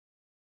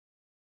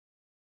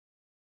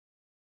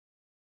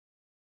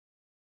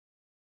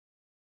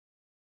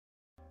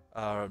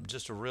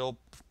Just a real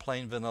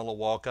plain vanilla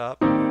walk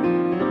up.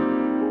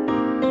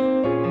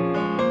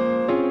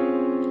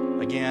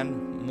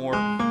 Again, more.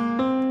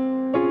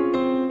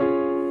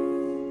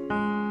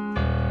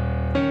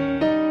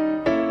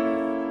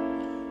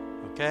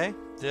 Okay,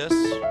 this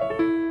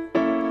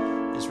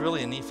is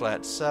really an E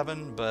flat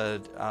 7,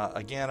 but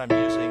again, I'm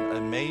using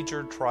a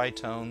major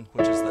tritone,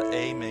 which is the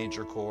A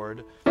major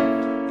chord,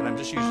 and I'm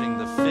just using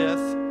the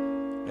 5th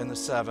and the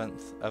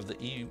 7th of the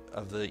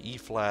E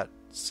flat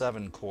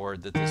 7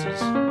 chord.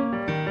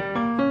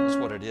 That's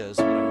what it is,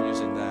 but I'm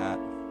using that.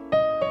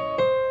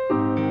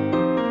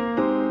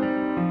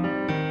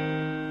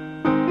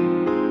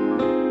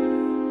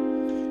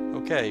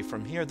 Okay,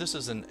 from here, this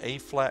is an A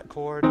flat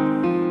chord.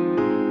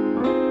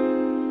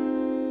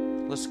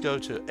 Let's go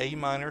to A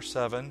minor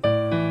 7.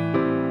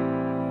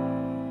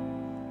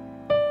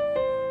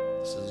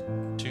 This is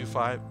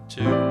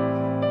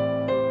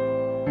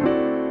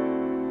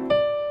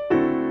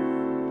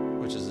 2-5-2,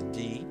 which is a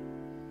D,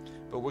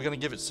 but we're going to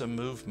give it some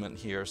movement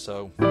here.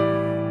 So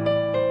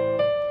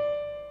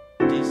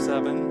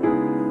D7.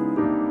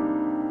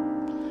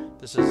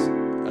 This is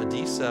a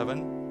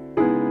D7.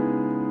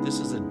 This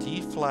is a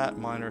D flat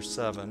minor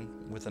 7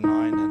 with a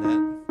 9 in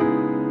it.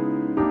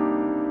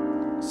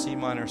 C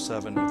minor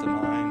 7 with a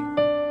 9.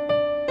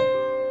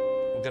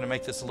 We're going to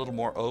make this a little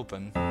more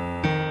open.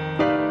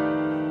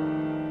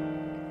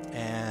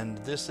 And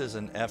this is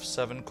an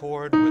F7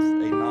 chord with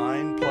a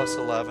 9 plus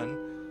 11,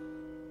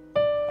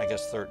 I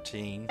guess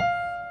 13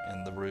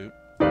 in the root.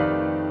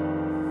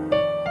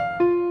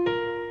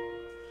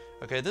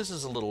 Okay, this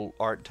is a little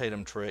Art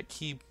Tatum trick.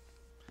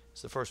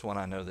 It's the first one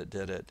I know that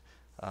did it,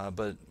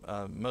 but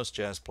most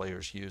jazz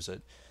players use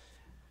it.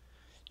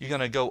 You're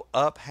going to go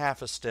up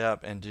half a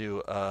step and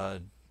do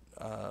a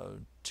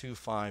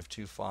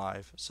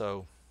 2-5-2-5.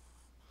 So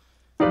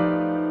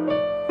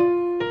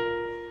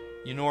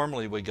you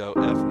normally would go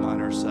F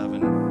minor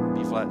 7,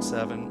 B flat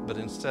 7, but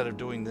instead of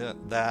doing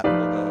that,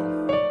 we'll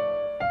go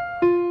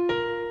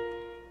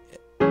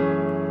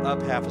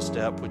up half a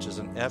step, which is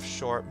an F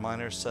sharp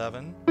minor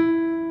 7,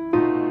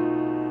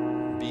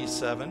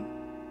 B7,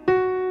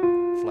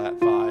 flat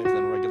 5,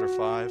 then regular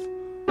 5.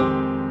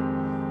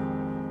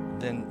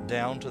 Then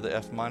down to the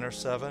F minor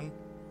 7,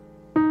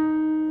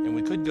 and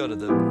we could go to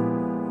the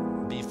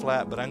B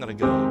flat, but I'm going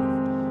to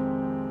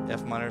go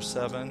F minor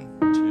 7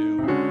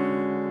 to,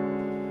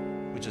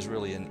 which is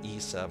really an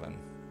E7.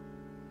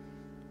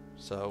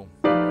 So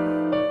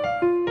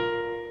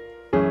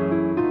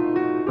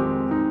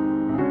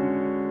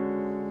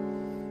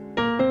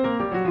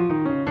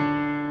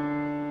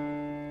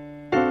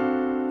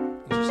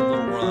just a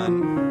little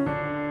run.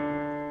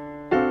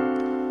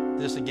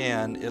 This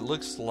again, it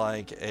looks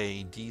like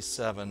a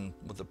D7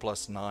 with a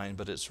plus 9,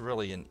 but it's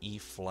really an E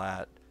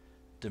flat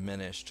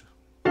diminished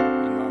in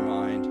my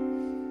mind.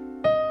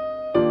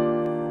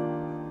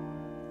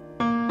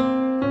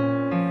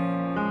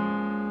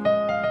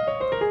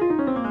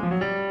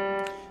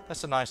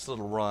 That's a nice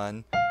little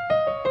run.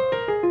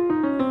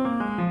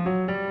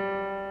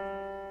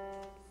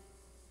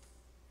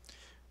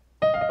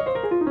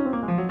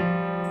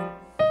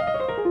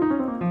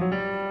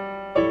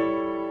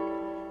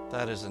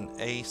 That is an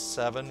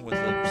A7 with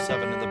a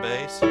 7 in the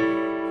bass.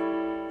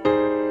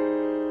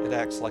 It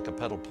acts like a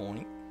pedal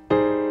point.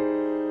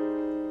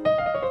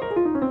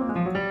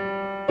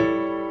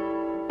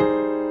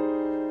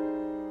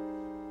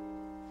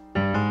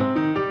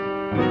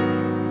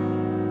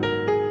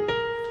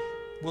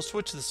 We'll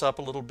switch this up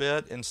a little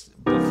bit, and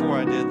before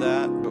I did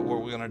that, but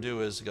what we're going to do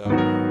is go.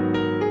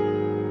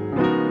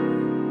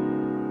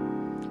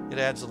 It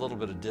adds a little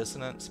bit of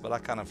dissonance, but I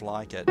kind of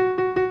like it.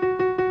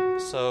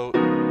 So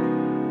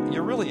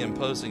you're really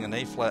imposing an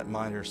A flat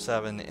minor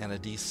 7 and a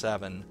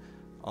D7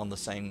 on the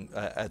same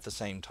at the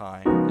same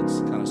time.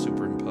 It's kind of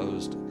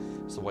superimposed.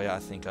 It's the way I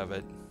think of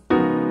it.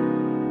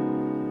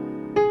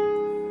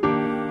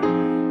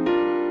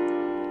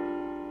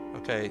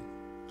 Okay,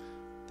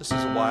 this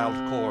is a wild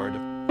chord.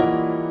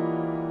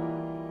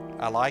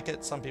 I like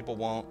it. Some people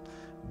won't,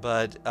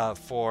 but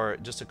for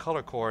just a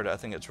color chord, I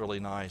think it's really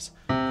nice.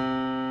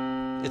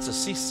 It's a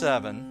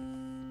C7,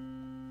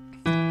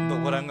 but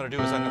what I'm going to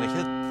do is I'm going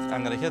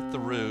to hit the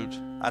root.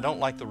 I don't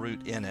like the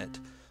root in it,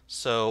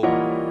 so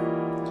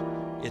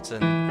it's a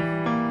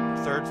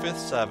 3rd,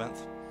 5th,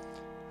 7th.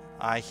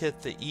 I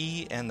hit the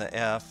E and the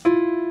F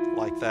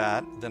like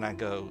that. Then I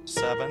go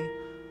 7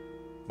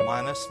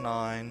 minus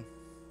 9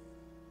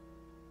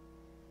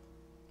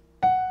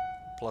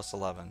 plus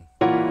 11.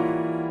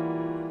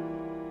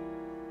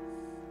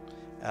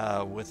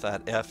 With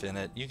that F in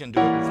it. You can do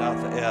it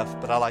without the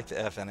F, but I like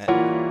the F in it.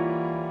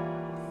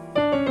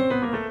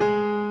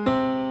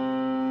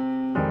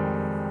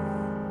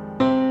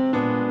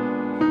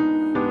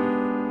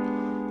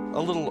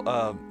 A little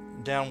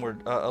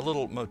downward, a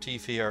little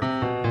motif here.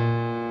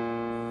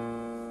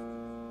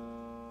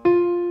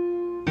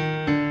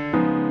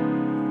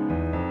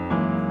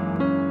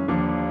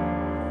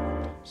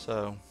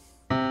 So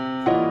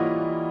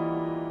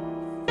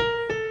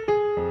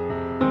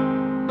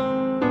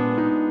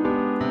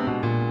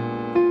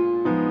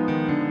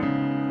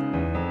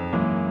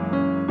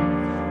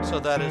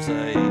that is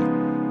a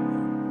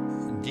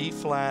D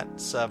flat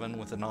 7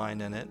 with a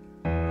 9 in it.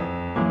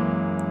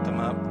 Come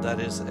up, that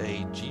is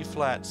a G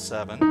flat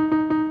 7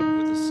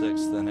 with a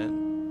 6th in it.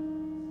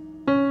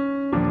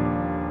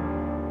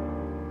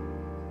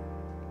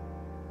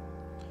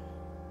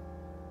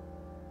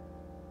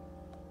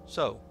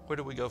 So, where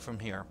do we go from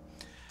here?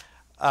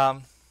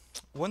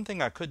 One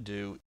thing I could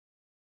do,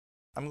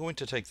 I'm going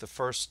to take the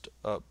first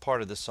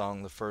part of the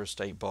song, the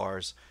first 8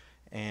 bars,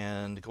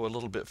 and go a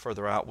little bit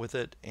further out with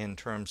it in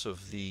terms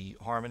of the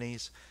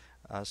harmonies.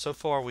 So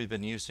far we've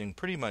been using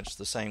pretty much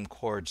the same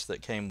chords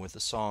that came with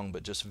the song,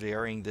 but just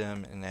varying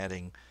them and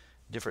adding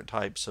different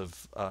types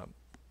of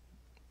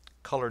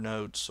color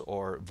notes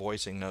or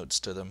voicing notes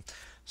to them.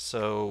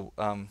 So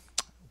what I'm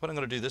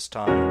going to do this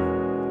time,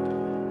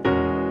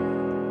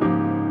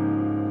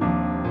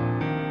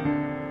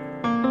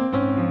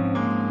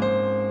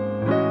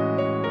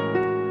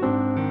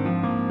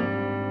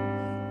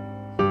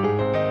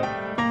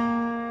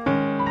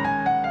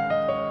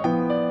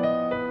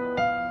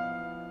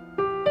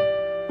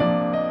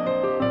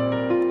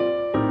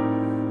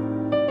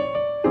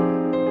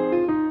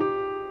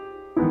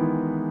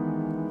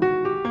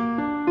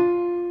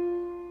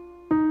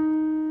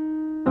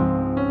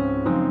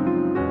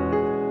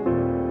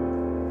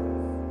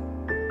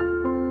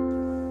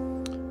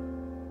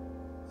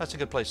 that's a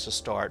good place to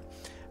start.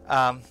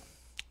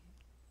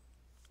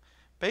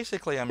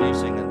 Basically, I'm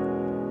using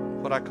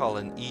what I call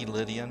an E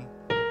Lydian.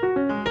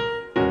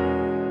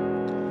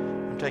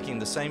 I'm taking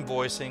the same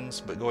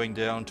voicings but going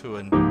down to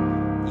an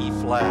E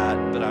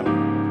flat, but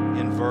I'm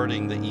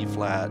inverting the E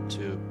flat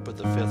to put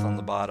the 5th on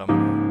the bottom.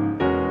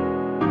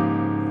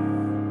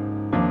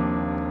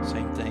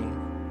 Same thing.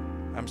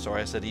 I'm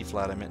sorry, I said E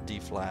flat, I meant D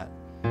flat.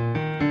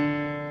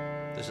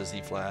 This is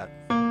E flat.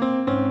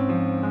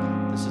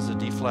 This is a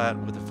D flat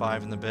with a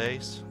 5 in the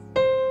bass.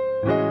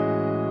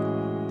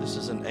 This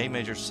is an A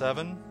major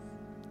 7,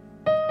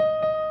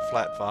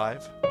 flat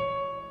 5.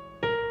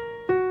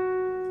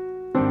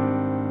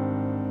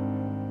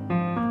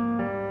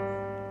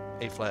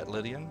 A flat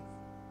Lydian.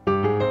 Do a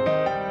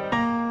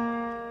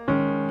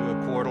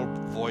chordal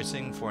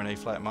voicing for an A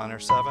flat minor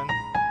 7.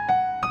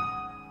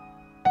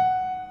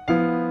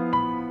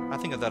 I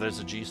think of that as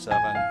a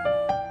G7.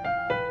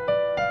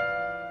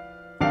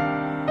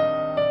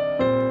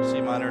 C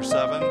minor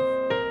 7,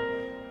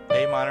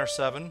 A minor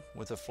 7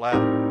 with a flat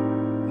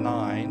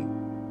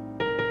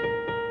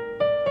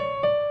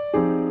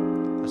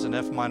 9. There's an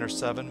F minor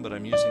 7, but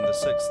I'm using the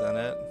 6th in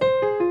it.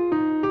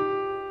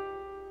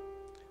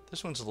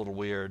 This one's a little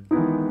weird.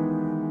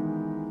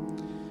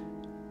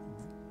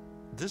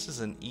 This is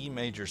an E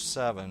major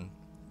 7,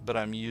 but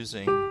I'm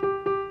using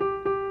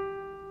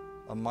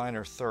a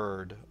minor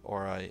 3rd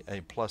or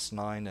a plus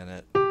 9 in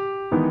it.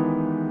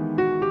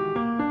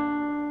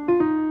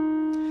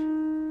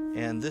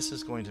 And this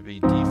is going to be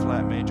D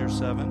flat major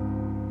 7,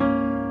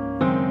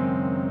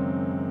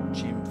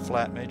 G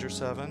flat major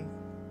 7,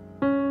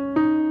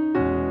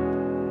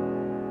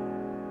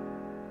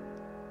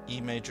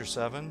 E major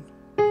 7,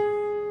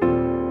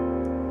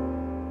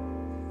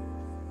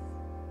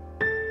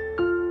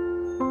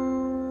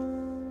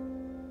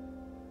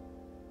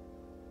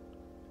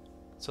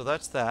 so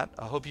that's that.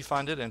 I hope you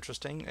find it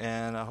interesting,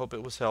 and I hope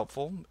it was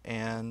helpful,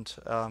 and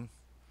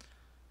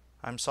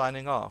I'm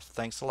signing off.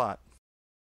 Thanks a lot.